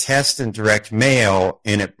did a test in direct mail,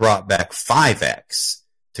 and it brought back 5x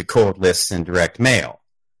to cold lists in direct mail.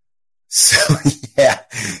 So yeah,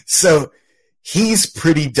 so he's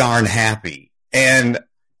pretty darn happy, and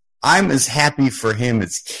I'm as happy for him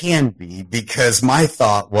as can be, because my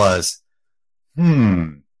thought was,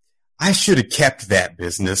 I should have kept that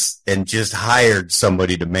business and just hired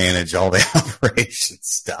somebody to manage all the operation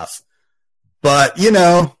stuff. But,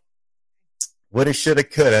 woulda, shoulda,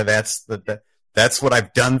 coulda. That's what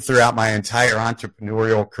I've done throughout my entire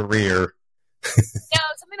entrepreneurial career.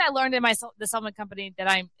 Something I learned in the supplement company that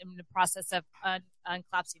I'm in the process of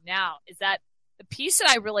uncollapsing now is that the piece that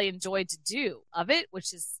I really enjoyed to do of it,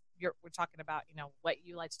 which is we're talking about, what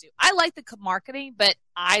you like to do. I like the marketing, but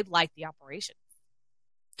I like the operation.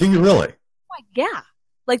 Do you really? Yeah.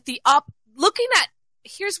 Like looking at,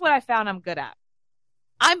 here's what I found I'm good at.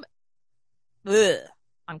 I'm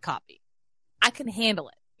on copy. I can handle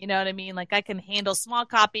it. You know what I mean? Like, I can handle small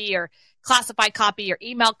copy or classified copy or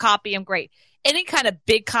email copy. I'm great. Any kind of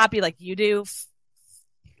big copy like you do,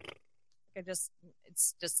 it's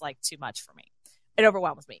just like too much for me. It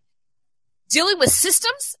overwhelms me. Dealing with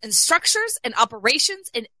systems and structures and operations,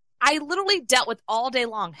 and I literally dealt with all day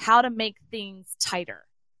long how to make things tighter.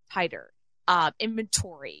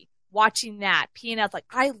 Inventory, watching that, P&Ls, like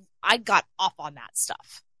I got off on that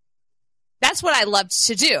stuff. That's what I loved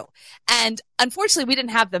to do. And unfortunately, we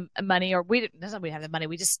didn't have the money, or we didn't have the money.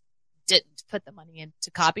 We just didn't put the money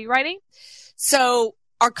into copywriting. So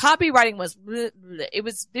our copywriting was, it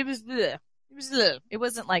was It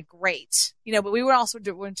wasn't like great, but we were also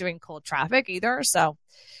weren't doing cold traffic either. So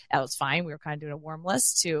that was fine. We were kind of doing a warm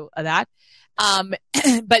list to that.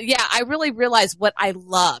 But yeah, I really realized what I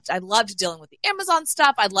loved. I loved dealing with the Amazon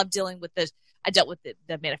stuff. I loved dealing with I dealt with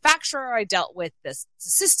the manufacturer. I dealt with the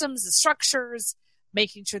systems, the structures,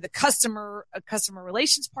 making sure the customer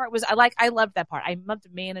relations part was, I loved that part. I loved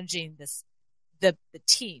managing the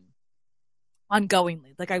team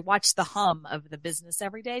ongoingly. Like I watched the hum of the business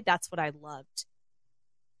every day. That's what I loved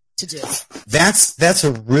to do. That's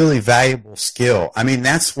a really valuable skill. I mean,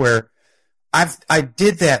 that's where I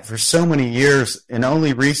did that for so many years and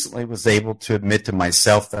only recently was able to admit to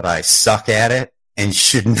myself that I suck at it and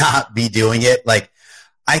should not be doing it. Like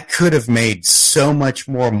I could have made so much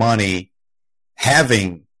more money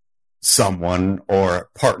having someone or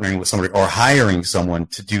partnering with somebody or hiring someone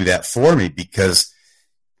to do that for me because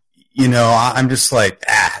I'm just like,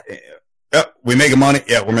 we making money?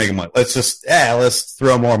 Yeah, we're making money. Let's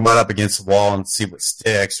throw more mud up against the wall and see what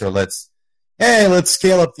sticks, or let's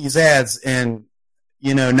scale up these ads and,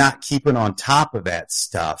 not keeping on top of that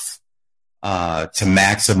stuff, to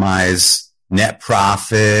maximize net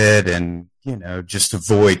profit and, just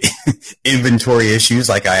avoid inventory issues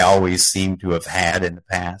like I always seem to have had in the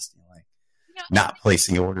past, not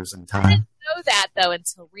placing orders in time. Know that though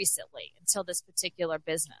until this particular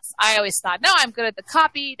business. I always thought, no, I'm good at the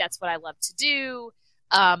copy. That's what I love to do.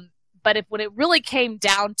 But when it really came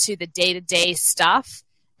down to the day-to-day stuff,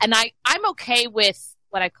 and I'm okay with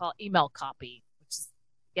what I call email copy, which is,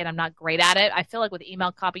 again, I'm not great at it. I feel like with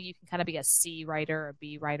email copy, you can kind of be a C writer or a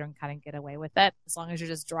B writer and kind of get away with it. As long as you're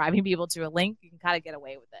just driving people to a link, you can kind of get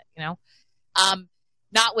away with it,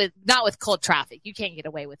 Not with cold traffic. You can't get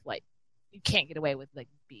away with like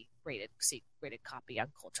B rated, C rated copy on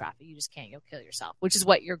cold traffic. You just can't. You'll kill yourself, which is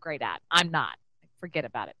what you're great at. I'm not. Forget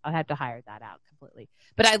about it. I'll have to hire that out completely.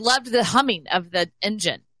 But I loved the humming of the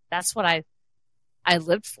engine. That's what I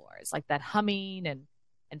lived for. It's like that humming and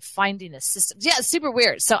finding a system. Yeah, it's super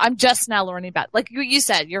weird. So I'm just now learning about, like you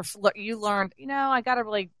said, you learned, I got to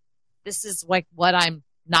really, this is like what I'm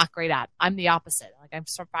not great at. I'm the opposite. Like I'm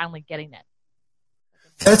finally getting it.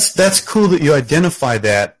 That's cool that you identify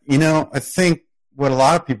that. I think what a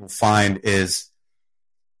lot of people find is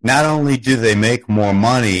not only do they make more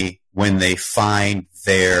money when they find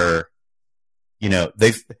their,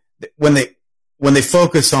 when they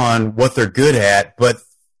focus on what they're good at, but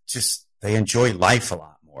just they enjoy life a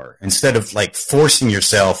lot more instead of like forcing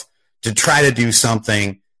yourself to try to do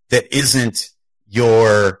something that isn't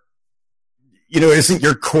your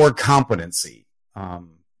core competency.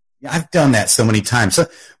 I've done that so many times. So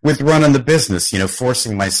with running the business,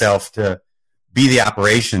 forcing myself to be the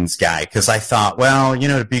operations guy because I thought, well,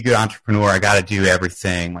 to be a good entrepreneur, I got to do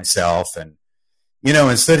everything myself. And,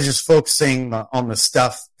 instead of just focusing on the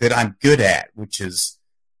stuff that I'm good at, which is,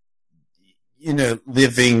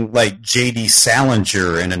 living like J.D.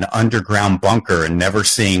 Salinger in an underground bunker and never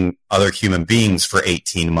seeing other human beings for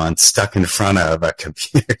 18 months stuck in front of a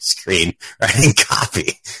computer screen writing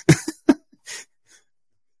copy.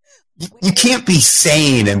 You can't be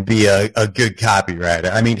sane and be a good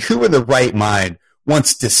copywriter. I mean, who in the right mind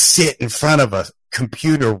wants to sit in front of a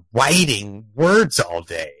computer writing words all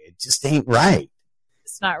day? It just ain't right.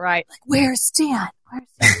 It's not right. Like, where's Dan?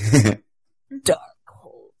 Dark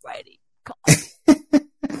hole writing. That's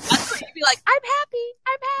what you'd be like, I'm happy.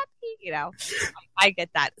 I get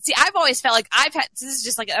that. See, I've always felt like this is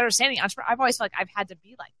just like an understanding entrepreneur. I've always felt like I've had to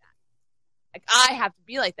be like that. Like I have to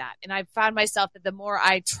be like that. And I found myself that the more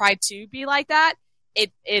I try to be like that,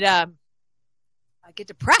 I get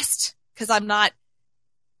depressed because I'm not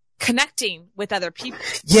connecting with other people.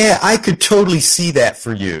 Yeah, I could totally see that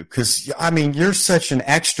for you because, I mean, you're such an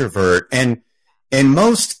extrovert. And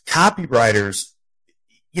most copywriters,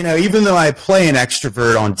 even though I play an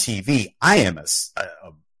extrovert on TV, I am a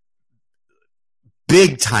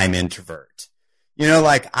big-time introvert.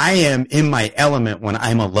 Like I am in my element when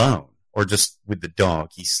I'm alone. Or just with the dog.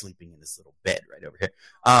 He's sleeping in his little bed right over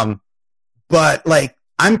here. But like,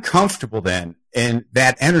 I'm comfortable then, and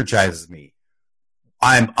that energizes me.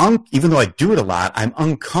 Even though I do it a lot, I'm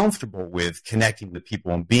uncomfortable with connecting with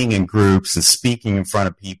people and being in groups and speaking in front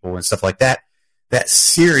of people and stuff like that. That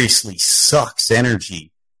seriously sucks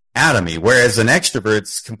energy out of me. Whereas an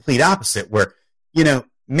extrovert's complete opposite, where,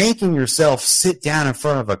 making yourself sit down in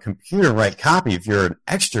front of a computer and write copy if you're an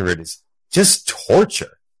extrovert is just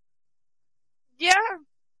torture.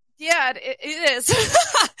 Yeah, it is.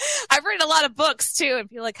 I've read a lot of books too, and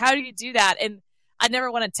feel like, how do you do that? And I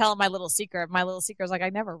never want to tell my little secret. My little secret is like, I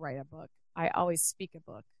never write a book. I always speak a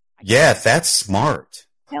book. Yeah, that's smart.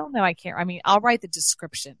 Hell no, I can't. I mean, I'll write the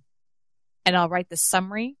description. and I'll write the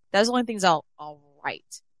summary. Those are the only things I'll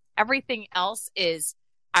write. Everything else is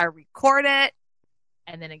I record it,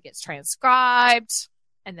 and then it gets transcribed,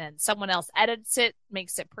 and then someone else edits it,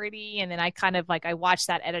 makes it pretty, and then I kind of I watch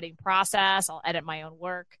that editing process. I'll edit my own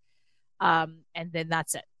work, and then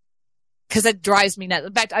that's it. Because it drives me nuts.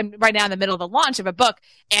 In fact, I'm right now in the middle of the launch of a book,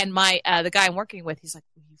 and the guy I'm working with, he's like,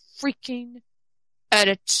 "Will you freaking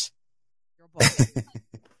edit your book?"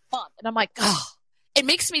 And I'm like, "Oh, it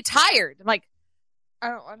makes me tired." I'm like, "I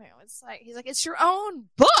don't want to." It's like he's like, "It's your own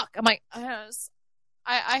book." I'm like, I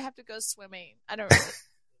have to go swimming. I don't really do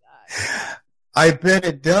that. I bet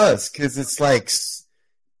it does, because it's like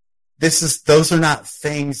those are not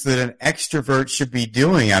things that an extrovert should be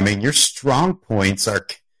doing. I mean, your strong points are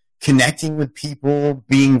connecting with people,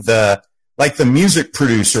 being the music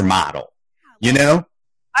producer model, you know?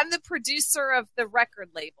 I'm the producer of the record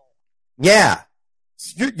label. Yeah.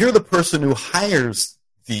 You're the person who hires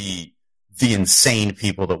the insane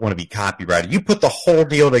people that want to be copywriter. You put the whole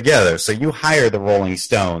deal together. So you hire the Rolling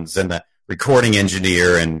Stones and the recording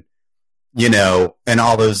engineer and, and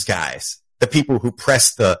all those guys, the people who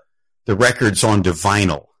press the records onto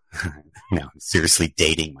vinyl. No, I'm seriously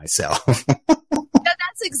dating myself.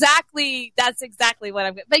 That's exactly what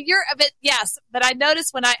I'm. But you're a bit, yes. But I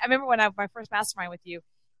noticed I remember when my first mastermind with you,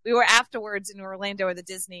 we were afterwards in Orlando at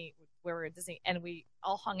Disney, where we were at Disney, and we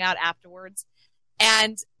all hung out afterwards.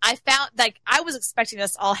 And I found I was expecting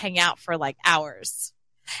us to all hang out for hours,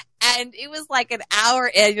 and it was an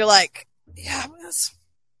hour, and you're like, yeah,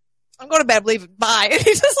 I'm going to bed, leave it, bye. And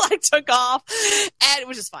he just took off, and it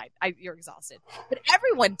was just fine. You're exhausted, but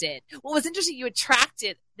everyone did. What was interesting, you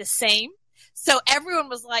attracted the same. So everyone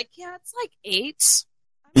was like, yeah, it's 8.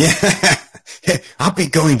 Yeah. I'll be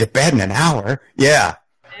going to bed in an hour. Yeah.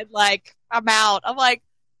 And I'm out. I'm like,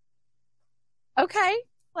 okay.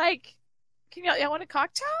 Can y'all want a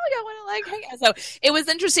cocktail? Y'all want to hang out? So it was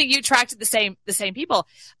interesting. You attracted the same people,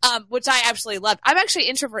 which I absolutely loved. I'm actually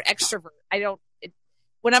introvert, extrovert.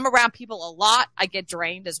 When I'm around people a lot, I get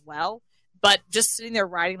drained as well. But just sitting there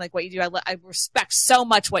writing what you do, I respect so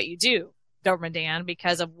much what you do, Doberman Dan,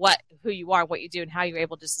 because of who you are, what you do, and how you're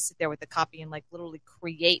able just to sit there with the copy and literally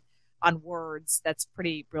create on words. That's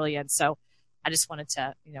pretty brilliant. So I just wanted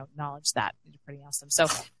to, acknowledge that. You're pretty awesome. So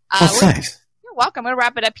thanks. You're welcome. I'm going to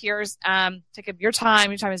wrap it up here. Take up your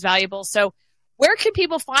time. Your time is valuable. So where can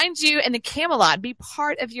people find you in the Camelot? Be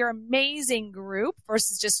part of your amazing group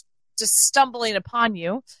versus just stumbling upon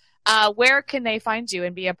you. Where can they find you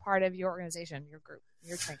and be a part of your organization, your group,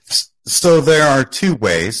 your training? So there are 2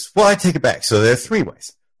 ways. Well, I take it back. So there are 3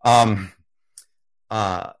 ways.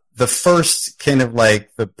 The first kind of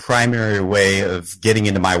the primary way of getting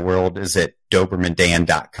into my world is at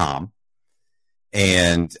DobermanDan.com.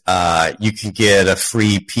 And you can get a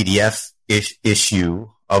free PDF issue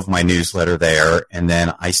of my newsletter there. And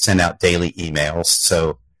then I send out daily emails.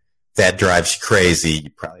 So that drives you crazy. You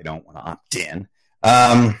probably don't want to opt in.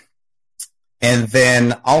 And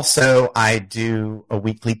then also I do a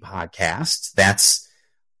weekly podcast. That's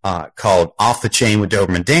called Off the Chain with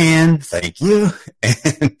Doberman Dan. Thank you.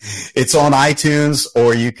 And it's on iTunes,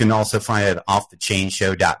 or you can also find it at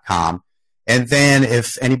offthechainshow.com. And then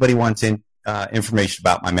if anybody wants information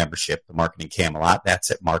about my membership, the Marketing Camelot,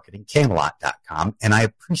 that's at marketingcamelot.com. And I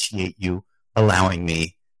appreciate you allowing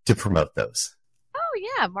me to promote those. Oh,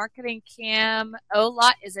 yeah. Marketing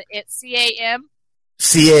Camelot. Is it CAM?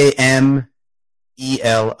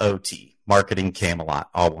 CAMELOT. Marketing Camelot.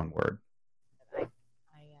 All one word.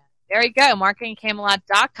 There you go.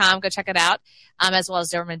 Marketingcamelot.com. Go check it out. As well as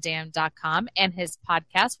DobermanDan.com and his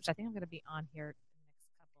podcast, which I think I'm going to be on here in the next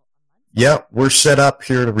couple of months. Yeah, we're set up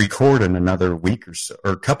here to record in another week or so,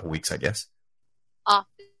 or a couple weeks, I guess. Off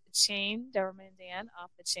the Chain, Doberman Dan.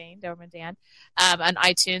 Off the Chain, Doberman Dan. On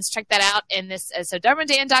iTunes. Check that out. So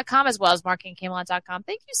DobermanDan.com as well as MarketingCamelot.com.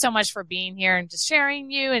 Thank you so much for being here and just sharing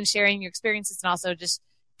your experiences, and also just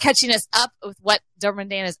catching us up with what Doberman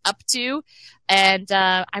Dan is up to. And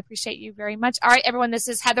I appreciate you very much. All right, everyone, this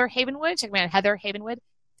is Heather Havenwood. Check me out at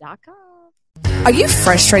heatherhavenwood.com. Are you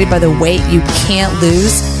frustrated by the weight you can't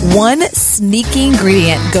lose? One sneaky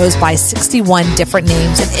ingredient goes by 61 different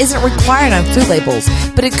names and isn't required on food labels,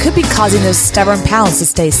 but it could be causing those stubborn pounds to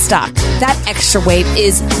stay stuck. That extra weight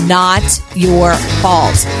is not your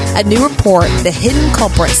fault. A new report, The Hidden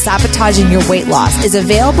Culprit Sabotaging Your Weight Loss, is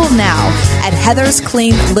available now at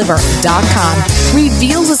heatherscleanliver.com.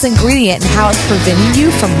 Reveals this ingredient and how it's preventing you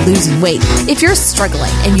from losing weight. If you're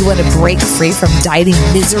struggling and you want to break free from dieting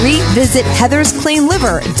misery, visit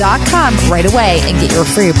heatherscleanliver.com right away and get your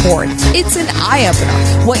free report. It's an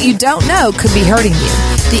eye-opener. What you don't know could be hurting you.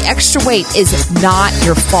 The extra weight is not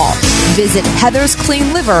your fault. Visit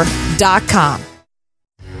heatherscleanliver.com.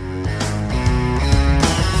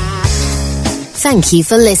 Thank you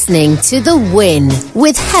for listening to The Win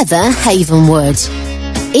with Heather Havenwood.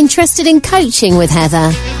 Interested in coaching with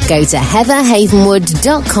Heather? Go to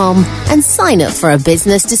heatherhavenwood.com and sign up for a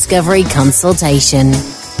business discovery consultation.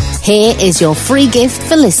 Here is your free gift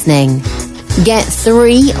for listening. Get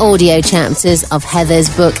 3 audio chapters of Heather's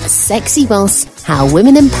book, Sexy Boss, How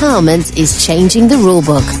Women Empowerment is Changing the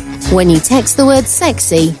Rulebook, when you text the word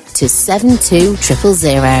sexy to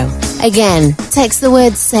 72000. Again, text the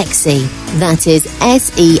word sexy, that is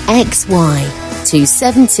SEXY, to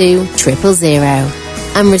 72000,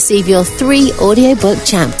 and receive your 3 audiobook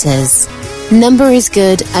chapters. Number is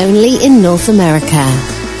good only in North America.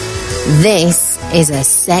 This is a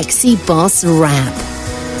Sexy Boss Wrap.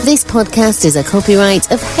 This podcast is a copyright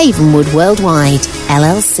of Havenwood Worldwide,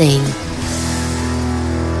 LLC.